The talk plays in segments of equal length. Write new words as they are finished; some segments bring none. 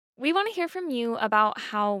We want to hear from you about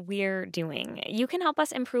how we're doing. You can help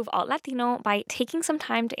us improve Alt Latino by taking some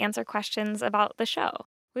time to answer questions about the show.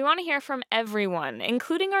 We want to hear from everyone,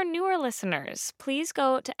 including our newer listeners. Please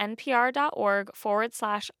go to npr.org/Alt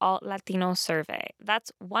Latino survey.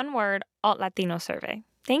 That's one word, Alt Latino survey.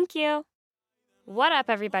 Thank you. What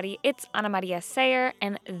up, everybody? It's Ana Maria Sayer,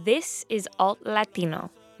 and this is Alt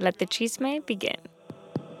Latino. Let the chisme begin.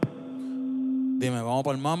 Dime, ¿vamos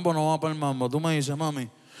para el mambo o no vamos para el mambo? Tú me dices, mami.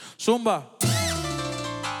 Zumba.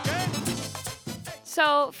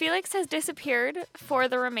 So Felix has disappeared for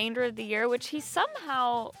the remainder of the year, which he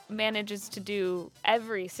somehow manages to do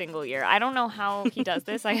every single year. I don't know how he does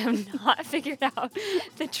this. I have not figured out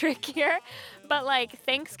the trick here. But like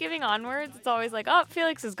Thanksgiving onwards, it's always like, oh,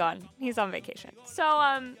 Felix is gone. He's on vacation.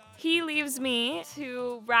 So he leaves me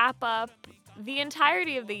to wrap up the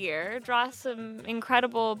entirety of the year, draw some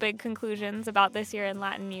incredible big conclusions about this year in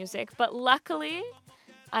Latin music. But luckily,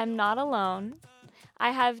 I'm not alone.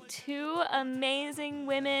 I have two amazing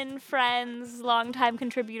women friends, longtime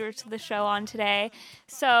contributors to the show on today.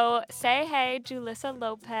 So say hey, Julissa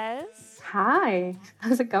Lopez. Hi,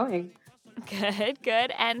 how's it going?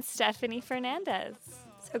 Good. And Stephanie Fernandez.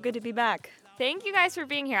 So good to be back. Thank you guys for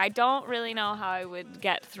being here. I don't really know how I would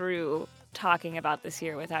get through talking about this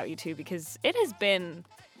year without you two, because it has been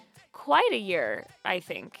quite a year, I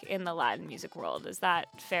think, in the Latin music world. Is that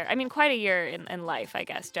fair? I mean, quite a year in life, I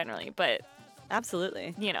guess, generally, but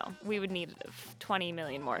absolutely. You know, we would need 20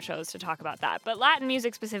 million more shows to talk about that. But Latin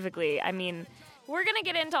music specifically, I mean, we're going to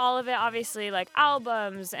get into all of it, obviously, like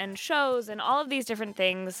albums and shows and all of these different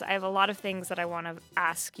things. I have a lot of things that I want to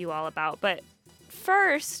ask you all about. But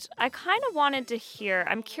first, I kind of wanted to hear,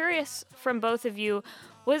 I'm curious from both of you,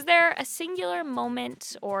 was there a singular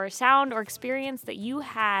moment or sound or experience that you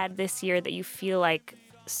had this year that you feel like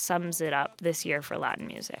sums it up this year for Latin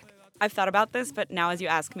music? I've thought about this, but now as you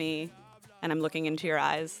ask me, and I'm looking into your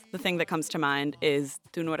eyes, the thing that comes to mind is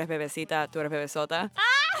Tu no eres bebecita, tu eres bebesota.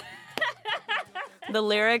 The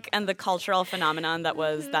lyric and the cultural phenomenon that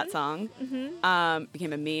was that song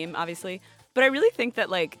became a meme, obviously. But I really think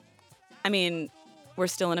that, like, I mean, we're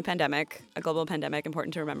still in a pandemic, a global pandemic,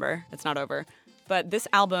 important to remember. It's not over. But this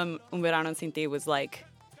album, Un Verano Sin Ti, was like,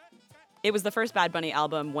 it was the first Bad Bunny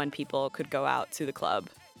album when people could go out to the club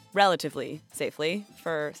relatively safely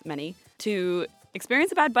for many to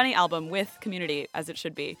experience a Bad Bunny album with community as it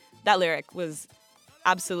should be. That lyric was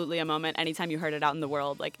absolutely a moment. Anytime you heard it out in the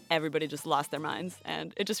world, like everybody just lost their minds.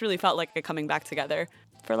 And it just really felt like a coming back together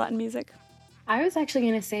for Latin music. I was actually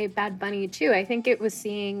going to say Bad Bunny, too. I think it was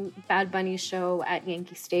seeing Bad Bunny's show at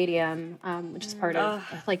Yankee Stadium, which is part of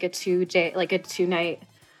like a two-night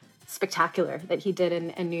spectacular that he did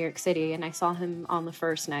in New York City. And I saw him on the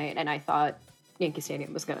first night, and I thought Yankee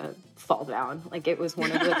Stadium was going to fall down. Like, it was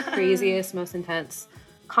one of the craziest, most intense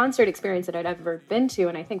concert experience that I'd ever been to.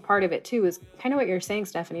 And I think part of it, too, is kind of what you're saying,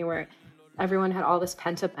 Stephanie, where everyone had all this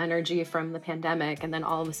pent-up energy from the pandemic, and then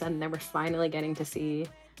all of a sudden they were finally getting to see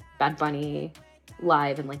Bad Bunny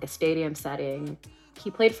live in like a stadium setting.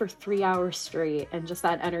 He played for 3 hours straight, and just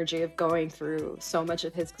that energy of going through so much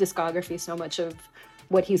of his discography, so much of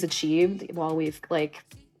what he's achieved while we've like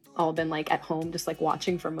all been like at home just like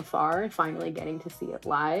watching from afar, finally getting to see it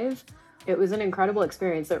live. It was an incredible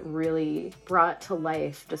experience that really brought to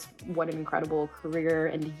life just what an incredible career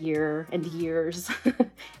and year and years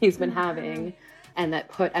he's been having. And that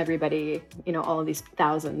put everybody, you know, all of these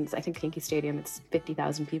thousands, I think Yankee Stadium, it's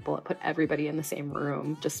 50,000 people. It put everybody in the same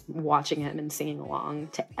room, just watching him and singing along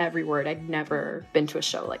to every word. I'd never been to a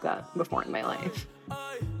show like that before in my life.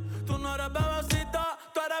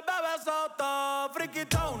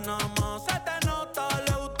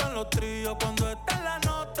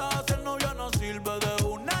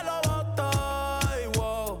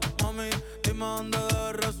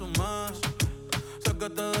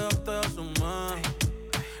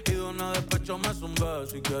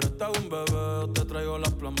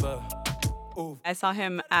 I saw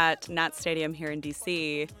him at Nat Stadium here in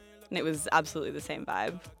DC, and it was absolutely the same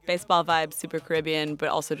vibe. Baseball vibe, super Caribbean, but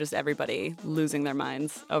also just everybody losing their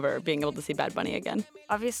minds over being able to see Bad Bunny again.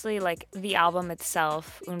 Obviously, like, the album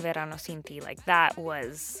itself, Un Verano Sin Ti, like, that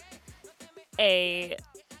was a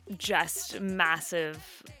just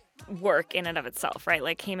massive work in and of itself, right?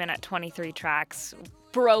 Like, came in at 23 tracks,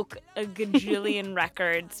 broke a gajillion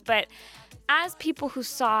records, but as people who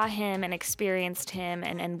saw him and experienced him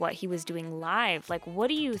and what he was doing live, like, what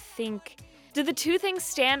do you think? Do the two things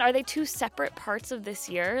stand? Are they two separate parts of this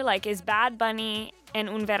year? Like, is Bad Bunny and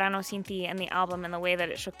Un Verano Sin Ti and the album and the way that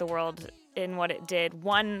it shook the world in what it did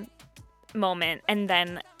one moment, and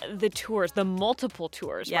then the tours, the multiple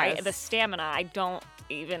tours, yes, right? The stamina, I don't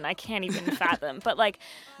I can't even fathom. But like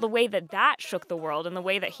the way that shook the world and the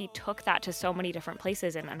way that he took that to so many different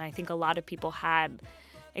places. And I think a lot of people had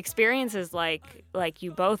experiences like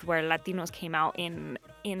you both, where Latinos came out in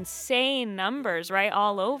insane numbers, right,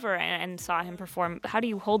 all over and saw him perform. How do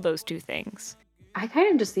you hold those two things? I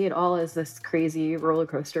kind of just see it all as this crazy roller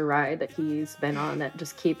coaster ride that he's been on that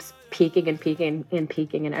just keeps peaking and peaking and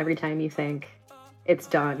peaking. And every time you think it's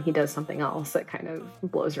done, he does something else that kind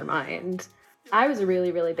of blows your mind. I was a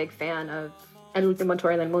really, really big fan of El Último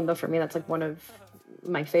Tour del Mundo. For me, that's like one of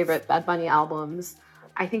my favorite Bad Bunny albums.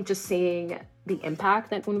 I think just seeing the impact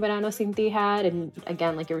that Un Verano Sin Ti had, and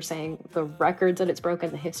again, like you were saying, the records that it's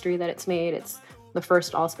broken, the history that it's made. It's the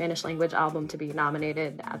first all-Spanish language album to be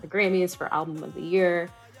nominated at the Grammys for Album of the Year.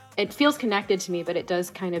 It feels connected to me, but it does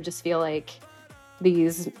kind of just feel like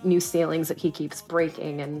these new ceilings that he keeps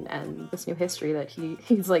breaking and this new history that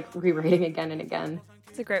he's like rewriting again and again.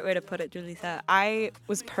 It's a great way to put it, Julissa. I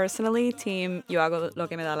was personally team Yo Hago Lo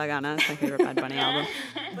Que Me Da La Gana. It's my favorite Bad Bunny album.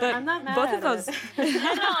 But I'm not mad both at of those... it.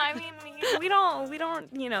 No, I mean, we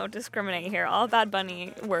don't, discriminate here. All Bad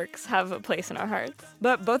Bunny works have a place in our hearts.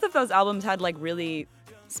 But both of those albums had like really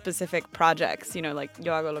specific projects, like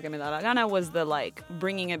Yo Hago Lo Que Me Da La Gana was the like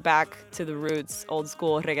bringing it back to the roots, old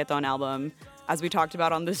school reggaeton album, as we talked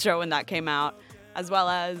about on this show when that came out, as well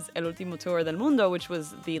as El Último Tour del Mundo, which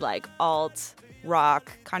was the like alt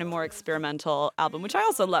rock, kind of more experimental album, which I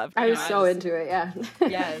also loved. I was so into it, yeah.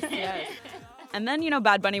 Yes. And then,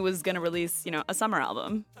 Bad Bunny was going to release, a summer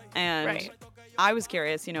album. And right. I was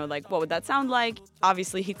curious, like, what would that sound like?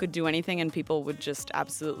 Obviously, he could do anything and people would just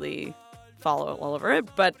absolutely follow all over it.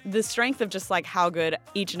 But the strength of just, like, how good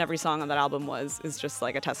each and every song on that album is just,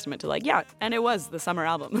 like, a testament to, like, yeah, and it was the summer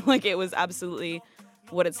album. Like, it was absolutely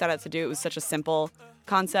what it set out to do. It was such a simple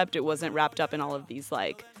concept. It wasn't wrapped up in all of these,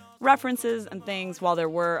 like, references and things. While there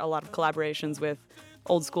were a lot of collaborations with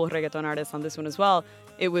old school reggaeton artists on this one as well,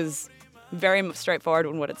 it was very straightforward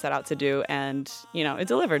in what it set out to do, and it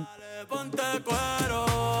delivered.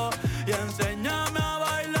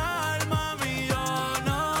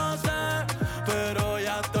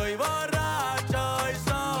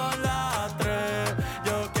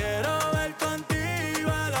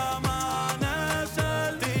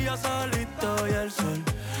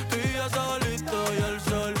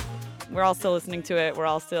 We're all still listening to it. We're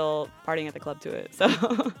all still partying at the club to it.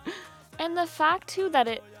 So. And the fact, too,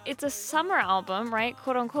 that it's a summer album, right,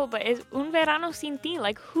 quote unquote, but it's Un Verano Sin Ti.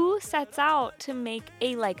 Like, who sets out to make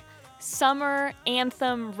a, like, summer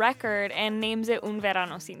anthem record and names it Un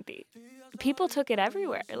Verano Sin Ti? People took it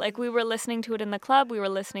everywhere. Like, we were listening to it in the club. We were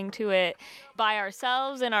listening to it by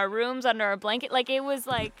ourselves in our rooms under a blanket. Like, it was,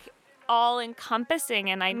 like,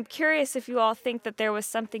 all-encompassing. And I'm curious if you all think that there was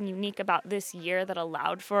something unique about this year that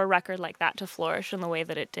allowed for a record like that to flourish in the way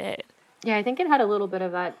that it did. Yeah, I think it had a little bit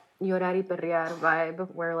of that llorar y perrear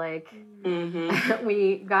vibe where like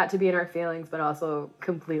we got to be in our feelings but also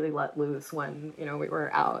completely let loose when we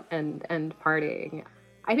were out and partying.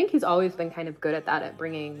 I think he's always been kind of good at that, at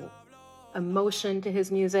bringing emotion to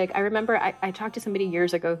his music. I remember I talked to somebody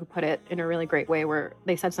years ago who put it in a really great way where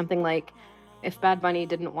they said something like, if Bad Bunny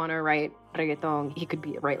didn't want to write reggaeton, he could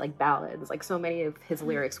write like ballads. Like, so many of his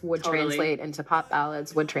lyrics would translate into pop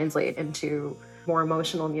ballads, would translate into more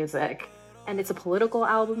emotional music. And it's a political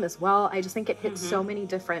album as well. I just think it hits so many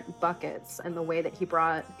different buckets, and the way that he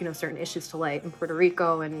brought, certain issues to light in Puerto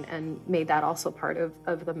Rico and made that also part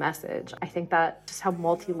of the message. I think that just how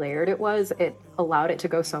multi-layered it was, it allowed it to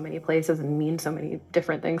go so many places and mean so many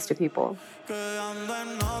different things to people.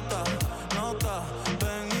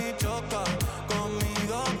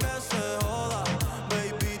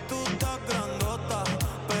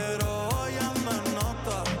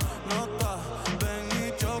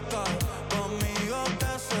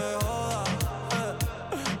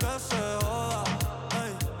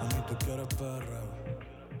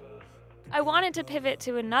 I wanted to pivot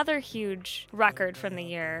to another huge record from the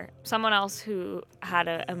year. Someone else who had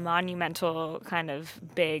a monumental kind of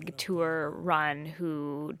big tour run,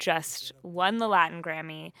 who just won the Latin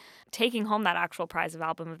Grammy. Taking home that actual prize of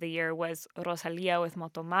Album of the Year was Rosalía with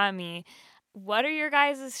Motomami. What are your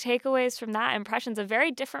guys' takeaways from that? Impressions? A very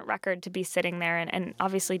different record to be sitting there and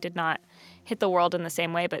obviously did not hit the world in the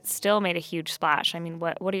same way, but still made a huge splash. I mean,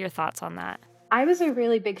 what are your thoughts on that? I was a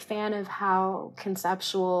really big fan of how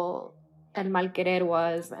conceptual El Mal Querer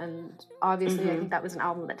was, and obviously I think that was an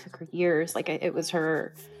album that took her years. Like, it was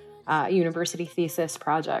her university thesis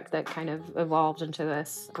project that kind of evolved into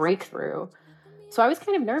this breakthrough. So I was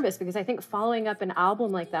kind of nervous because I think following up an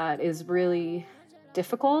album like that is really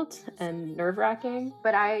difficult and nerve-wracking.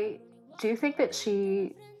 But I do think that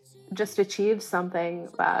she just achieved something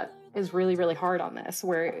that is really, really hard on this,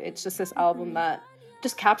 where it's just this album that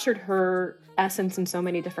just captured her essence in so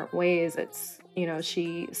many different ways. It's, you know,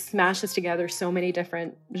 she smashes together so many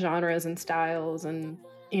different genres and styles and,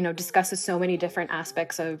 you know, discusses so many different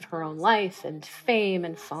aspects of her own life and fame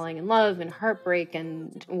and falling in love and heartbreak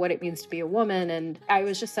and what it means to be a woman. And I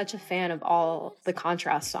was just such a fan of all the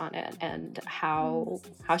contrasts on it and how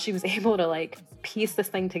she was able to like piece this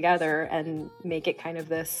thing together and make it kind of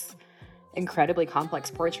this incredibly complex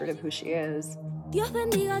portrait of who she is. Dios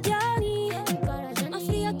bendiga Gianni, más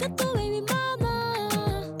fría que tu baby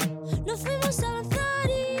mama. Nos fuimos a avanzar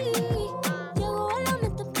y llegó a la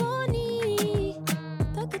meta pony.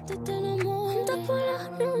 Pa' que tú te enamores. Juntas por la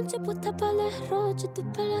noche, puesta para el derroche. Tu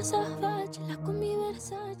pelo salvaje, la con mi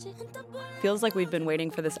Versace. Feels like we've been waiting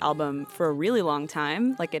for this album for a really long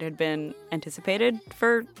time. Like it had been anticipated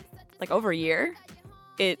for like over a year.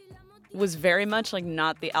 It was very much like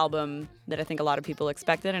not the album that I think a lot of people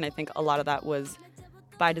expected, and I think a lot of that was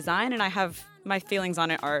by design, and my feelings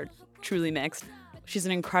on it are truly mixed. She's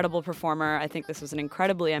an incredible performer. I think this was an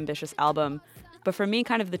incredibly ambitious album, but for me,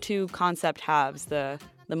 kind of the two concept halves, the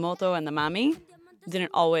Moto and the Mami,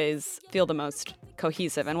 didn't always feel the most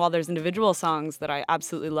cohesive. And while there's individual songs that I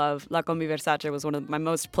absolutely love, La Con Mi Versace was one of my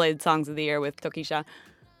most played songs of the year with Tokischa,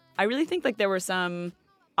 I really think like there were some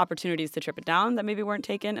opportunities to trip it down that maybe weren't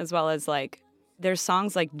taken, as well as like there's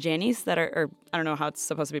songs like Janis that are, or I don't know how it's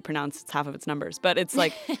supposed to be pronounced, it's half of its numbers, but it's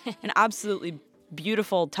like an absolutely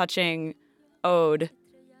beautiful, touching ode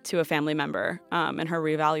to a family member, and her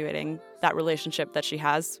reevaluating that relationship that she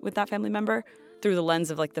has with that family member through the lens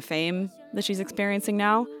of like the fame that she's experiencing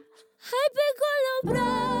now.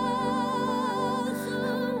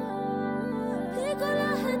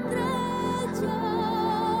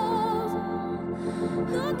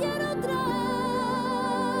 No quiero traerte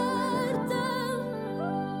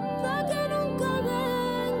pa' que nunca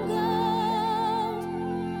vengas.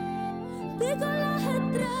 Pico las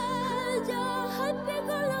estrellas, ay,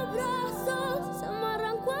 pico los brazos, se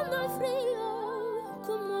amarran cuando hay frío,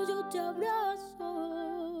 como yo te abrazo.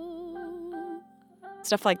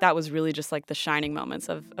 Stuff like that was really just like the shining moments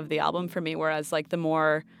of the album for me, whereas like the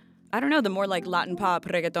more like Latin pop,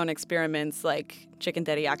 reggaeton experiments, like Chicken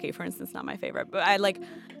Teriyaki, for instance, not my favorite. But That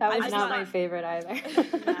was not my favorite either.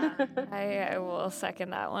 I will second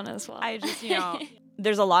that one as well. I just, you know,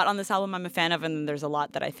 there's a lot on this album I'm a fan of, and there's a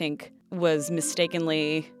lot that I think was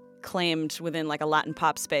mistakenly claimed within like a Latin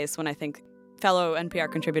pop space when I think fellow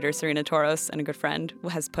NPR contributor Serena Toros, and a good friend,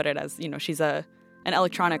 has put it as, you know, she's an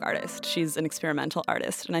electronic artist. She's an experimental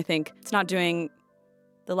artist. And I think it's not doing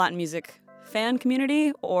the Latin music fan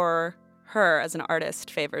community or her as an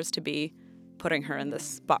artist favors to be putting her in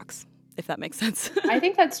this box, if that makes sense. I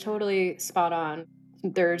think that's totally spot on.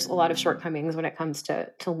 There's a lot of shortcomings when it comes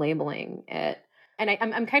to labeling it. And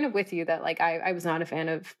I'm kind of with you that like I was not a fan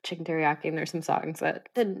of Chicken Teriyaki, and there's some songs that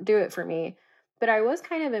didn't do it for me. But I was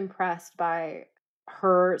kind of impressed by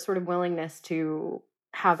her sort of willingness to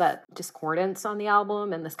have that discordance on the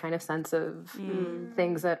album and this kind of sense of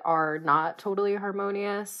things that are not totally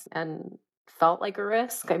harmonious and felt like a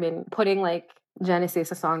risk. I mean, putting like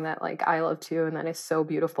Genesis, a song that like I love too, and that is so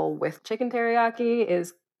beautiful, with Chicken Teriyaki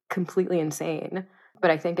is completely insane.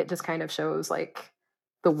 But I think it just kind of shows like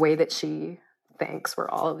the way that she thinks,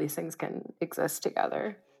 where all of these things can exist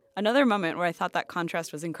together. Another moment where I thought that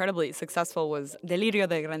contrast was incredibly successful was Delirio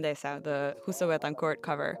de Grandeza, the Justo Betancourt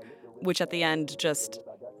cover, which at the end just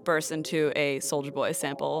bursts into a Soulja Boy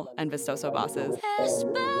sample and vistoso bosses.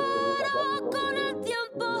 Espero con el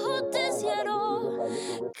tiempo justiciero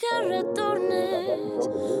que retornes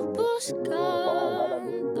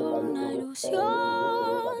buscando una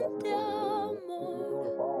ilusión de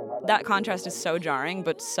amor. That contrast is so jarring,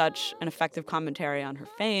 but such an effective commentary on her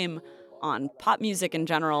fame, on pop music in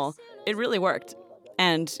general. It really worked.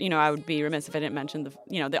 And, you know, I would be remiss if I didn't mention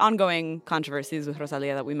the ongoing controversies with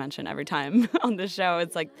Rosalia that we mention every time on this show.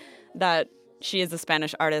 It's like that she is a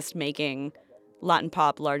Spanish artist making Latin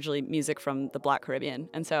pop, largely music from the Black Caribbean.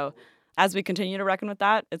 And so as we continue to reckon with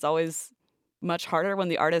that, it's always much harder when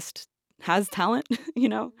the artist has talent, you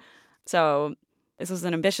know? So this was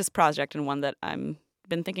an ambitious project, and one that I've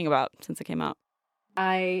been thinking about since it came out.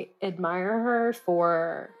 I admire her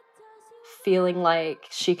for feeling like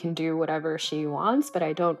she can do whatever she wants, but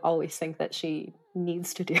I don't always think that she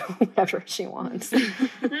needs to do whatever she wants.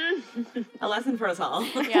 A lesson for us all.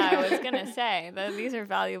 Yeah, I was going to say that these are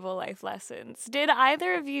valuable life lessons. Did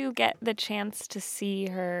either of you get the chance to see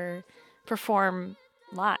her perform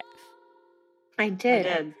live? I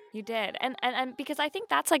did. You did. And because I think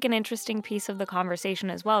that's like an interesting piece of the conversation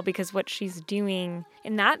as well, because what she's doing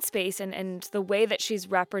in that space and the way that she's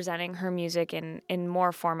representing her music in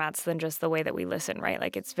more formats than just the way that we listen, right?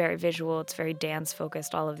 Like it's very visual, it's very dance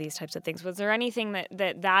focused, all of these types of things. Was there anything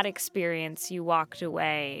that experience you walked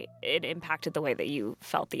away, it impacted the way that you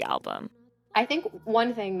felt the album? I think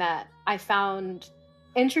one thing that I found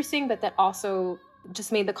interesting, but that also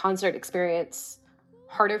just made the concert experience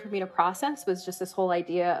harder for me to process, was just this whole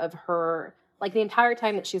idea of her, like the entire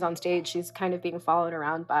time that she's on stage, she's kind of being followed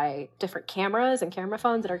around by different cameras and camera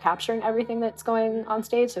phones that are capturing everything that's going on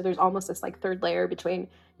stage. So there's almost this like third layer between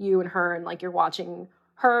you and her, and like you're watching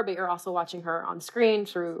her, but you're also watching her on screen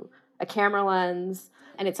through a camera lens.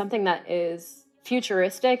 And it's something that is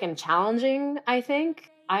futuristic and challenging, I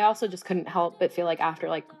think. I also just couldn't help but feel like after,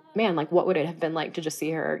 like, man, like what would it have been like to just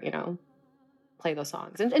see her, you know, play those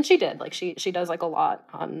songs. And she did, like she does like a lot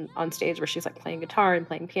on stage where she's like playing guitar and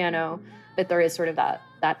playing piano, but there is sort of that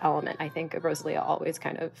element, I think, of Rosalia always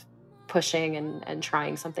kind of pushing and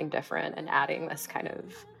trying something different and adding this kind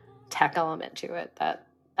of tech element to it that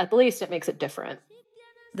at the least it makes it different.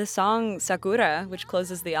 The song Sakura, which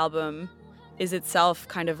closes the album, is itself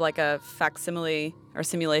kind of like a facsimile or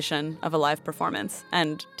simulation of a live performance.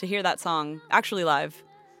 And to hear that song actually live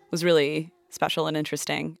was really special and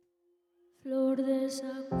interesting. Flor de Sakura,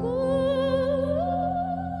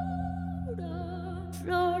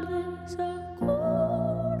 flor de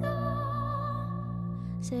Sakura,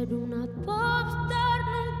 ser una popstar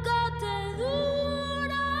nunca te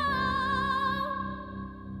dura.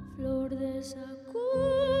 Flor de Sakura.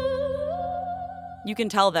 You can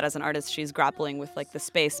tell that as an artist, she's grappling with like the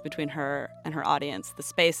space between her and her audience, the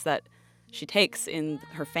space that she takes in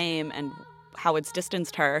her fame and how it's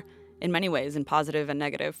distanced her in many ways, in positive and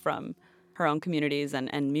negative, from her own communities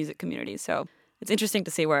and music communities. So it's interesting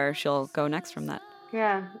to see where she'll go next from that.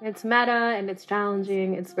 Yeah, it's meta and it's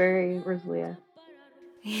challenging. It's very Rosalia.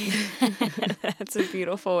 That's a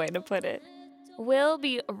beautiful way to put it. We'll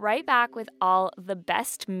be right back with all the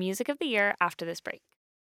best music of the year after this break.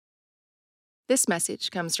 This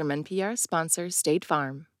message comes from NPR sponsor State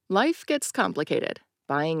Farm. Life gets complicated.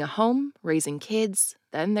 Buying a home, raising kids,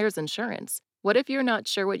 then there's insurance. What if you're not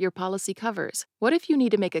sure what your policy covers? What if you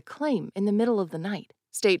need to make a claim in the middle of the night?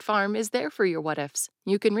 State Farm is there for your what-ifs.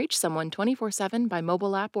 You can reach someone 24/7 by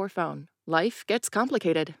mobile app or phone. Life gets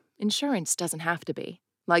complicated. Insurance doesn't have to be.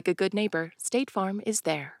 Like a good neighbor, State Farm is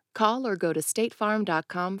there. Call or go to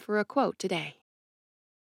statefarm.com for a quote today.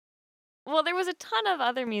 Well, there was a ton of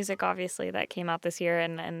other music, obviously, that came out this year,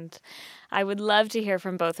 and I would love to hear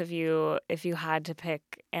from both of you if you had to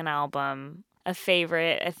pick an album, a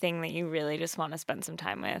favorite, a thing that you really just want to spend some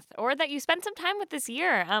time with, or that you spent some time with this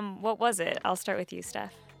year. What was it? I'll start with you,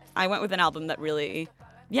 Steph. I went with an album that really,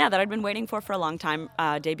 that I'd been waiting for a long time.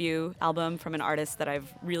 Debut album from an artist that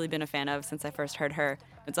I've really been a fan of since I first heard her.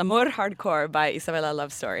 It's Amor Hardcore by Isabella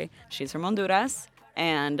Love Story. She's from Honduras,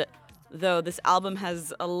 and though this album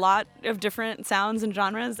has a lot of different sounds and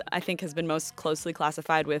genres, I think has been most closely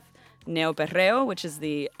classified with neo-perreo, which is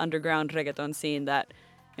the underground reggaeton scene that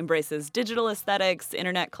embraces digital aesthetics,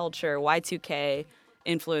 internet culture, Y2K,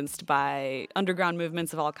 influenced by underground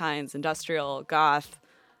movements of all kinds, industrial, goth,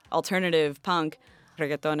 alternative, punk.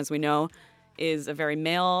 Reggaeton, as we know, is a very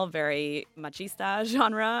male, very machista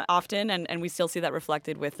genre often, and we still see that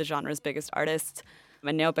reflected with the genre's biggest artists.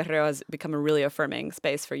 And neo-perreo has become a really affirming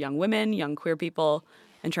space for young women, young queer people,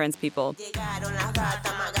 and trans people. Llegaron las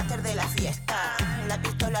gatas, magaster de la fiesta. La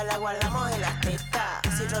pistola la guardamos en las tetas.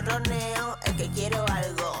 Si ronroneo es que quiero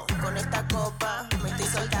algo. Con esta copa me estoy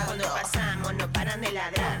soltando. Cuando pasamos no paran de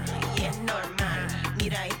ladrar y es normal.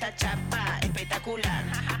 Mira esta chapa espectacular.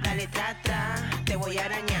 Dale tra tra, te voy a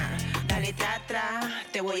arañar. Dale tra tra,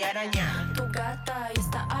 te voy a arañar. Tu gata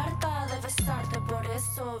está harta de besarte, por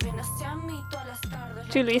eso viene hacia mí todas las tardes.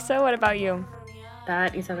 Julissa, what about you?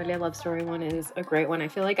 That Isabella Love Story one is a great one. I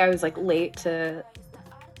feel like I was like late to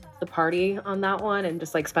the party on that one and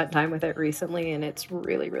just like spent time with it recently, and it's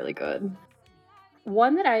really, really good.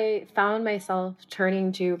 One that I found myself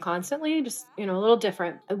turning to constantly, just, you know, a little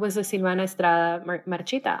different, was the Silvana Estrada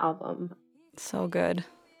Marchita album. So good.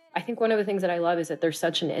 I think one of the things that I love is that there's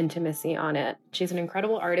such an intimacy on it. She's an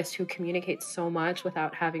incredible artist who communicates so much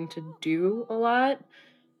without having to do a lot.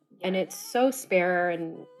 And it's so spare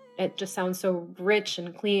and it just sounds so rich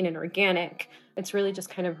and clean and organic. It's really just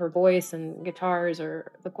kind of her voice and guitars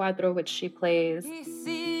or the cuatro, which she plays. Y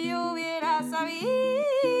si yo hubiera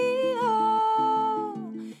sabido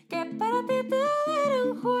que para ti todo era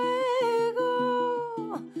un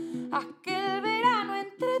juego, aquel verano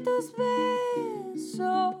entre tus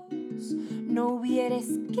besos no hubiera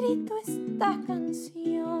escrito esta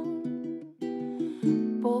canción.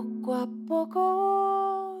 Poco a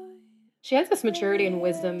poco. She has this maturity and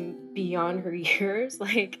wisdom beyond her years.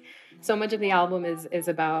 Like, so much of the album is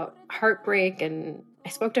about heartbreak. And I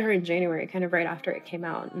spoke to her in January, kind of right after it came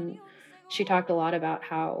out, and she talked a lot about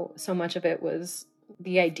how so much of it was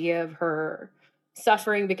the idea of her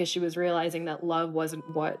suffering because she was realizing that love wasn't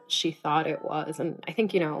what she thought it was. And I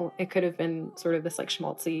think, it could have been sort of this like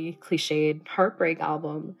schmaltzy, cliched heartbreak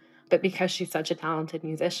album, but because she's such a talented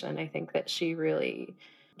musician, I think that she really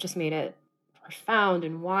just made it profound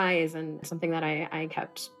and wise and something that I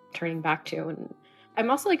kept turning back to. And I'm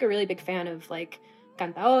also like a really big fan of like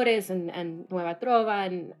cantadores and Nueva Trova,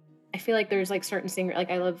 and I feel like there's like certain singers, like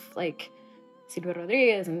I love like Silvio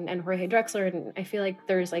Rodriguez and Jorge Drexler, and I feel like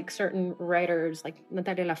there's like certain writers like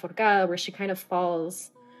Natalia Lafourcade where she kind of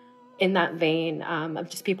falls in that vein of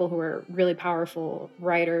just people who are really powerful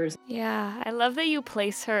writers. Yeah, I love that you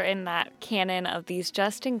place her in that canon of these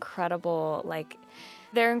just incredible, like,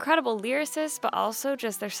 they're incredible lyricists, but also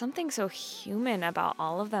just there's something so human about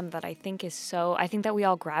all of them that I think that we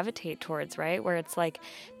all gravitate towards, right? Where it's like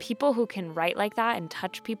people who can write like that and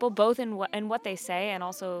touch people, both in what they say, and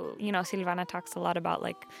also, Silvana talks a lot about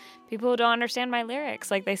like people who don't understand my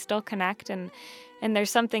lyrics, like they still connect, and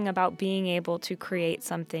there's something about being able to create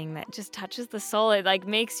something that just touches the soul. It like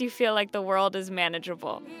makes you feel like the world is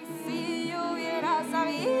manageable. Si yo hubiera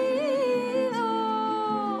sabido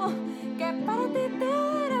que para ti te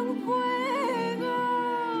era un juego,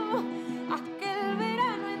 aquel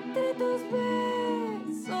verano entre tus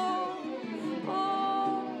besos.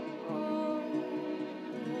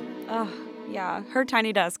 Oh, yeah. Her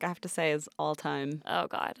Tiny Desk, I have to say, is all time. Oh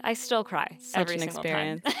God, I still cry Such every an single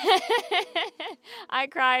experience. time. I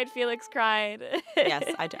cried. Felix cried. Yes,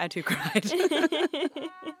 I too cried.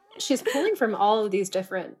 She's pulling from all of these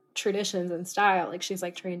different traditions and style. Like she's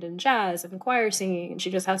like trained in jazz and choir singing, and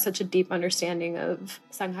she just has such a deep understanding of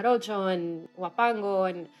San Jarocho and Huapango,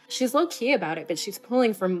 and she's low key about it, but she's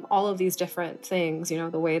pulling from all of these different things,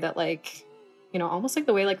 the way that like, almost like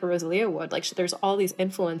the way like Rosalia would. Like there's all these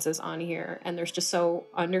influences on here, and there's just so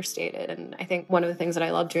understated. And I think one of the things that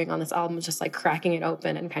I love doing on this album is just like cracking it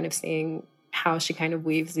open and kind of seeing how she kind of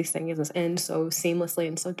weaves these things in so seamlessly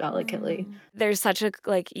and so delicately. There's such a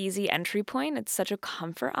like easy entry point. It's such a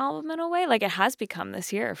comfort album in a way. Like it has become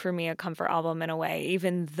this year for me a comfort album in a way,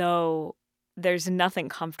 even though there's nothing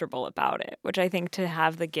comfortable about it, which I think to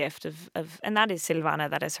have the gift of and that is Silvana,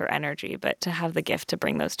 that is her energy, but to have the gift to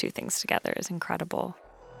bring those two things together is incredible.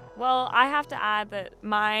 Well, I have to add that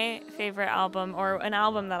my favorite album, or an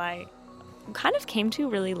album that I kind of came to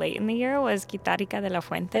really late in the year, was Guitarrica de la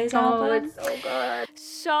Fuente's album. It's so good.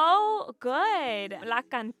 So good. La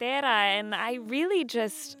Cantera. And I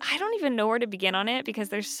don't even know where to begin on it because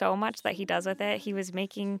there's so much that he does with it. He was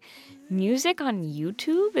making music on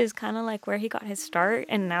YouTube is kind of like where he got his start.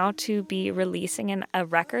 And now to be releasing a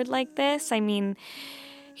record like this, I mean,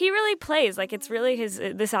 he really plays, like it's really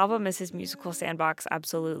this album is his musical sandbox,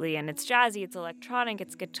 absolutely. And it's jazzy, it's electronic,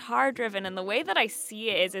 it's guitar driven. And the way that I see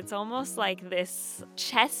it is it's almost like this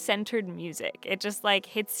chest-centered music. It just like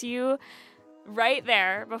hits you right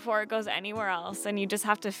there before it goes anywhere else. And you just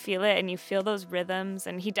have to feel it, and you feel those rhythms.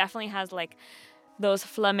 And he definitely has like those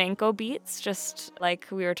flamenco beats, just like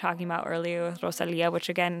we were talking about earlier with Rosalia, which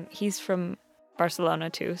again, he's from Barcelona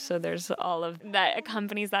too, so there's all of that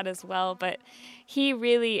accompanies that as well. But he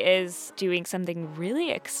really is doing something really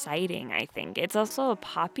exciting, I think. It's also a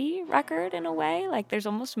poppy record in a way. Like there's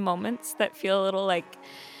almost moments that feel a little like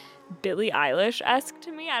Billie Eilish-esque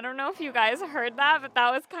to me. I don't know if you guys heard that, but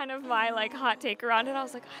that was kind of my like hot take around it. I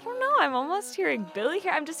was like, I don't know, I'm almost hearing Billie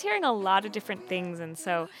here. I'm just hearing a lot of different things. And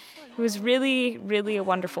so it was really, really a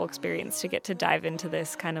wonderful experience to get to dive into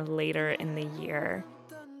this kind of later in the year.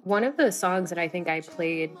 One of the songs that I think I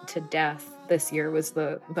played to death this year was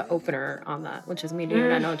the opener on that, which is Mil y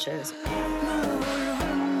Una Noches.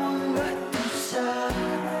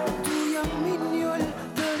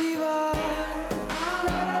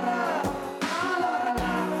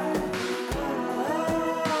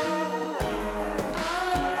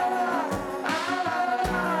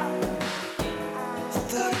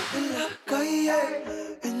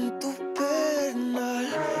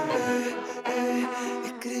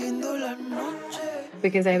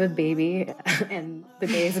 Because I have a baby and the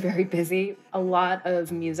day is very busy, a lot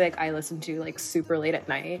of music I listen to like super late at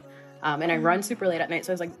night. And I run super late at night.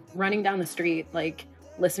 So I was like running down the street, like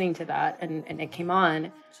listening to that, and it came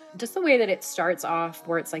on. Just the way that it starts off,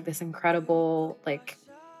 where it's like this incredible, like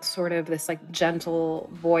sort of this like gentle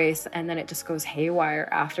voice, and then it just goes haywire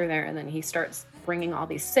after there. And then he starts bringing all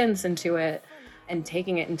these synths into it. and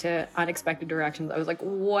taking it into unexpected directions. I was like,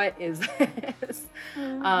 what is this?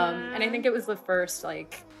 And I think it was the first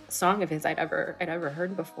like song of his I'd ever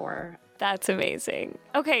heard before. That's amazing.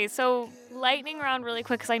 Okay, so lightning round really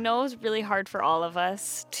quick, because I know it was really hard for all of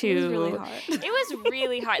us to... It was really hard. It was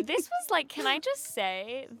really hard. This was like, can I just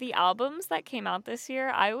say, the albums that came out this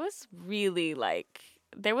year, I was really like...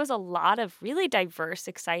 There was a lot of really diverse,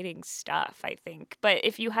 exciting stuff, I think. But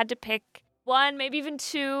if you had to pick one, maybe even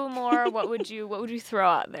two more, what would you throw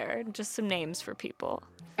out there? Just some names for people.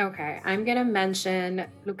 Okay, I'm gonna mention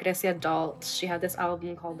Lucrecia Dalt. She had this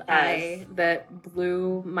album called I that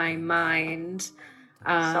blew my mind.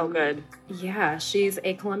 So good. Yeah, she's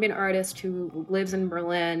a Colombian artist who lives in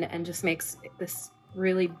Berlin and just makes this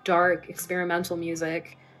really dark experimental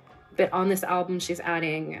music. But on this album, she's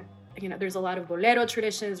adding, there's a lot of bolero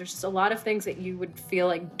traditions. There's just a lot of things that you would feel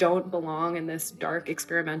like don't belong in this dark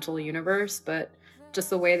experimental universe, but just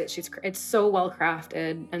the way that it's so well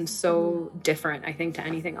crafted and so different, I think, to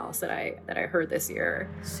anything else that I heard this year.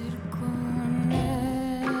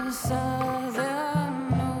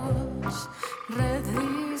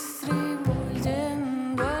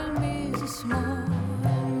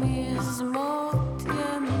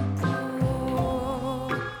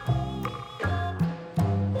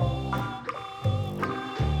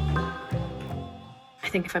 I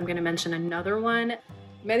think if I'm going to mention another one,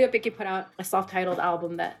 Medio Piqui put out a self-titled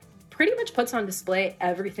album that pretty much puts on display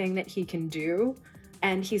everything that he can do.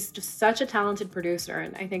 And he's just such a talented producer.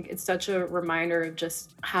 And I think it's such a reminder of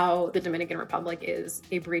just how the Dominican Republic is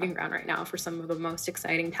a breeding ground right now for some of the most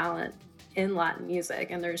exciting talent in Latin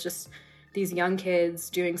music. And there's just these young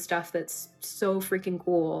kids doing stuff that's so freaking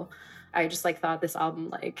cool. I just thought this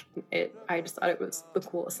album, I just thought it was the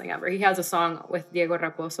coolest thing ever. He has a song with Diego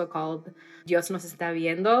Raposo called Dios nos está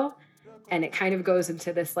viendo. And it kind of goes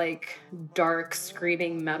into this dark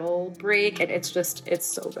screaming metal break, and it's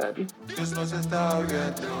so good. Dios nos está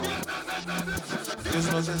viendo.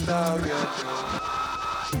 Dios nos está viendo.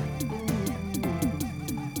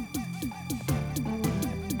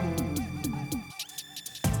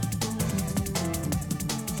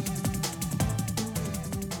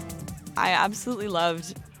 I absolutely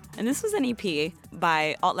loved, and this was an EP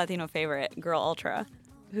by alt Latino favorite Girl Ultra,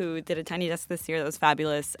 who did a tiny desk this year that was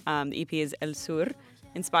fabulous. The EP is El Sur,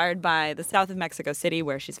 inspired by the south of Mexico City,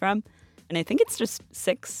 where she's from. And I think it's just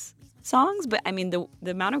 6 songs, but I mean, the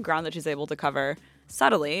amount of ground that she's able to cover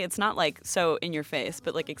subtly, it's not so in your face,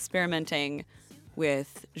 but experimenting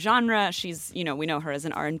with genre. She's, we know her as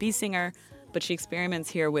an R&B singer, but she experiments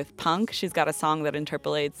here with punk. She's got a song that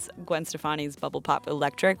interpolates Gwen Stefani's Bubble Pop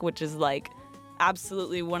Electric, which is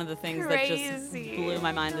absolutely one of the things that just blew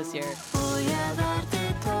my mind this year.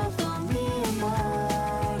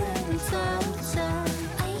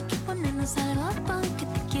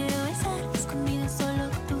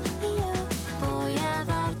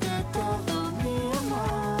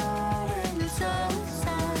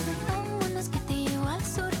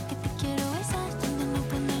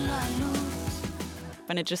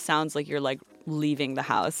 And it just sounds like you're leaving the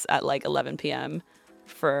house at 11 p.m.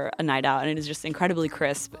 for a night out, and it is just incredibly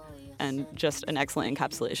crisp and just an excellent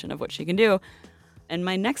encapsulation of what she can do. And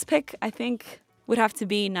my next pick, I think, would have to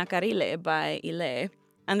be Nacarile by Ile.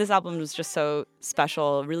 And this album was just so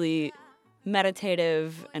special, really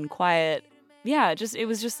meditative and quiet. Yeah, it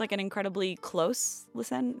was just an incredibly close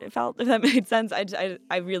listen, it felt, if that made sense.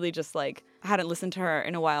 I really just hadn't listened to her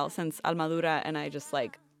in a while since Almadura, and I just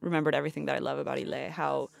remembered everything that I love about Ile,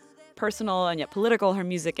 how personal and yet political her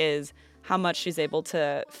music is, how much she's able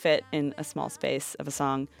to fit in a small space of a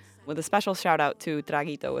song, with a special shout out to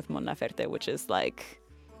Traguito with Mon Laferte, which is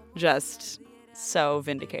just so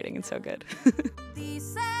vindicating and so good.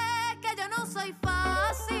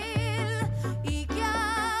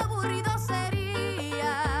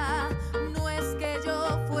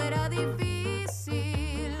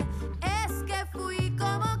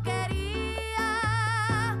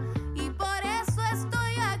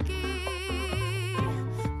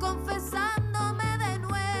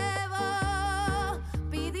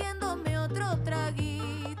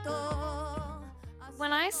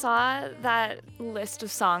 When I saw that list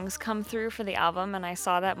of songs come through for the album and I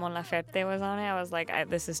saw that Mon Laferte was on it, I was like,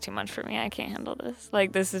 this is too much for me. I can't handle this.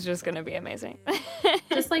 This is just going to be amazing.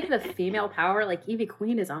 Just the female power, Ivy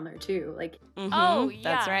Queen is on there too. Oh, yeah.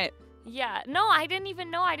 That's right. Yeah. No, I didn't even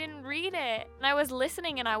know. I didn't read it. And I was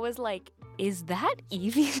listening and I was like, is that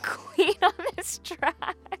Ivy Queen on this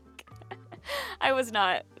track? I was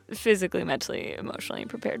not physically, mentally, emotionally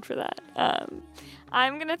prepared for that.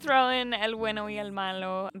 I'm going to throw in El Bueno y El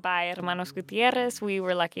Malo by Hermanos Gutierrez. We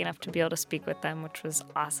were lucky enough to be able to speak with them, which was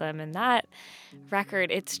awesome. And that record,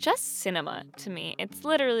 it's just cinema to me.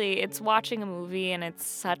 It's watching a movie, and it's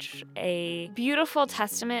such a beautiful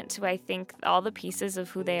testament to, I think, all the pieces of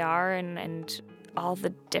who they are and all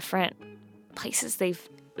the different places they've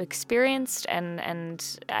experienced. And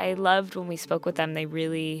I loved when we spoke with them. They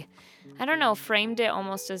really, I don't know, framed it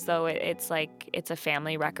almost as though it's a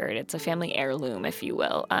family record. It's a family heirloom, if you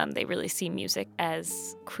will. They really see music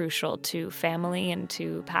as crucial to family and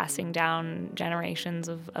to passing down generations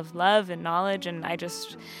of love and knowledge. And I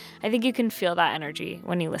think you can feel that energy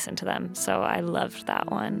when you listen to them. So I loved that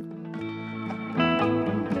one.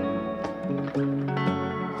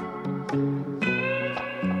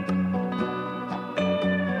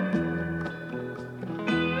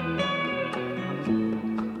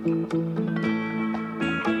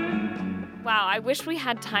 Wow, I wish we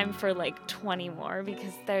had time for like 20 more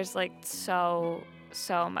because there's like so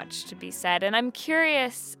much to be said. And I'm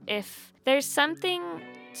curious if there's something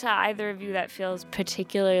to either of you that feels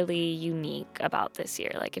particularly unique about this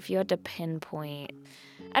year. Like if you had to pinpoint,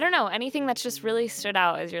 I don't know, anything that's just really stood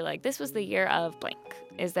out as you're like, this was the year of blank.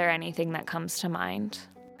 Is there anything that comes to mind?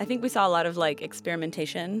 I think we saw a lot of like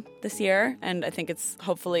experimentation this year. And I think it's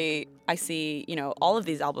hopefully, I see, all of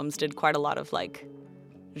these albums did quite a lot of like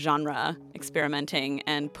genre experimenting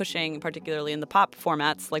and pushing, particularly in the pop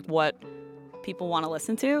formats, like what people want to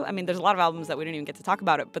listen to. I mean, there's a lot of albums that we didn't even get to talk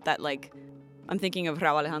about it, but that like, I'm thinking of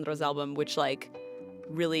Rauw Alejandro's album, which like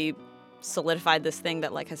really solidified this thing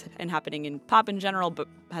that like has been happening in pop in general, but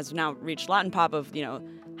has now reached Latin pop of,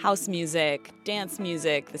 house music, dance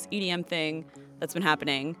music, this EDM thing that's been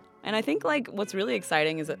happening. And I think like what's really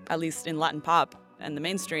exciting is that, at least in Latin pop and the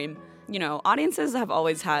mainstream, audiences have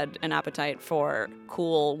always had an appetite for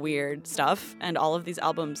cool, weird stuff, and all of these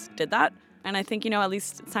albums did that. And I think, at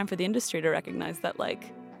least it's time for the industry to recognize that,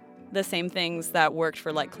 like, the same things that worked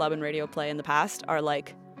for, like, club and radio play in the past are,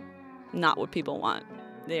 like, not what people want.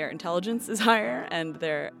 Their intelligence is higher, and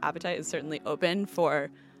their appetite is certainly open for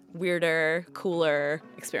weirder, cooler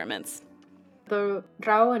experiments. The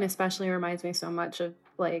Rauw one especially reminds me so much of,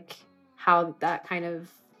 like, how that kind of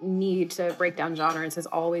need to break down genres has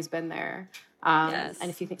always been there. Yes. And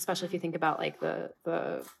especially if you think about like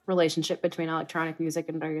the relationship between electronic music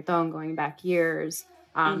and reggaeton going back years.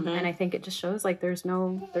 And I think it just shows like there's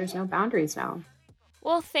no boundaries now.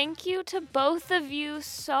 Well, thank you to both of you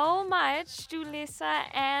so much, Julissa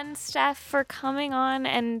and Steph, for coming on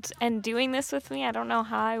and doing this with me. I don't know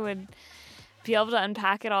how I would be able to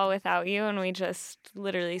unpack it all without you, and we just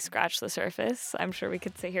literally scratched the surface. I'm sure we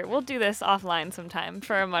could sit here. We'll do this offline sometime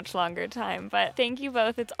for a much longer time, but thank you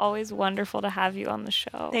both. It's always wonderful to have you on the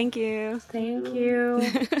show. Thank you. Thank you.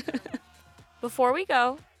 Before we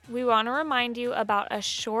go, we want to remind you about a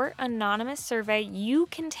short anonymous survey you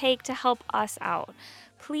can take to help us out.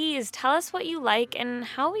 Please tell us what you like and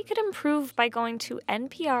how we could improve by going to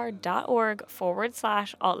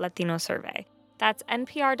npr.org/alt-latino-survey. That's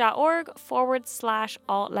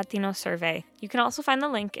npr.org/alt-latino-survey. You can also find the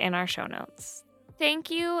link in our show notes. Thank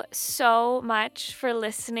you so much for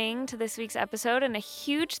listening to this week's episode, and a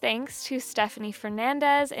huge thanks to Stephanie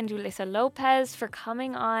Fernandez and Julissa Lopez for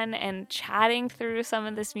coming on and chatting through some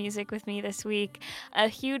of this music with me this week. A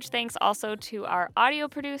huge thanks also to our audio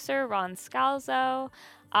producer, Ron Scalzo,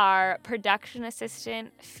 our production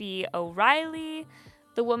assistant, Fee O'Reilly,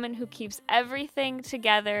 the woman who keeps everything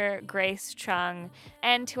together, Grace Chung,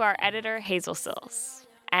 and to our editor, Hazel Sills.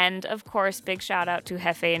 And, of course, big shout out to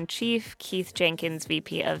Jefe-in-Chief, Keith Jenkins,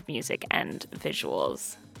 VP of Music and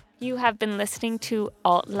Visuals. You have been listening to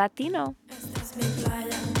Alt Latino. Esta es mi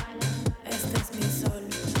playa, este es mi sol,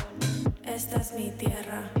 esta es mi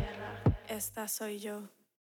tierra, esta soy yo.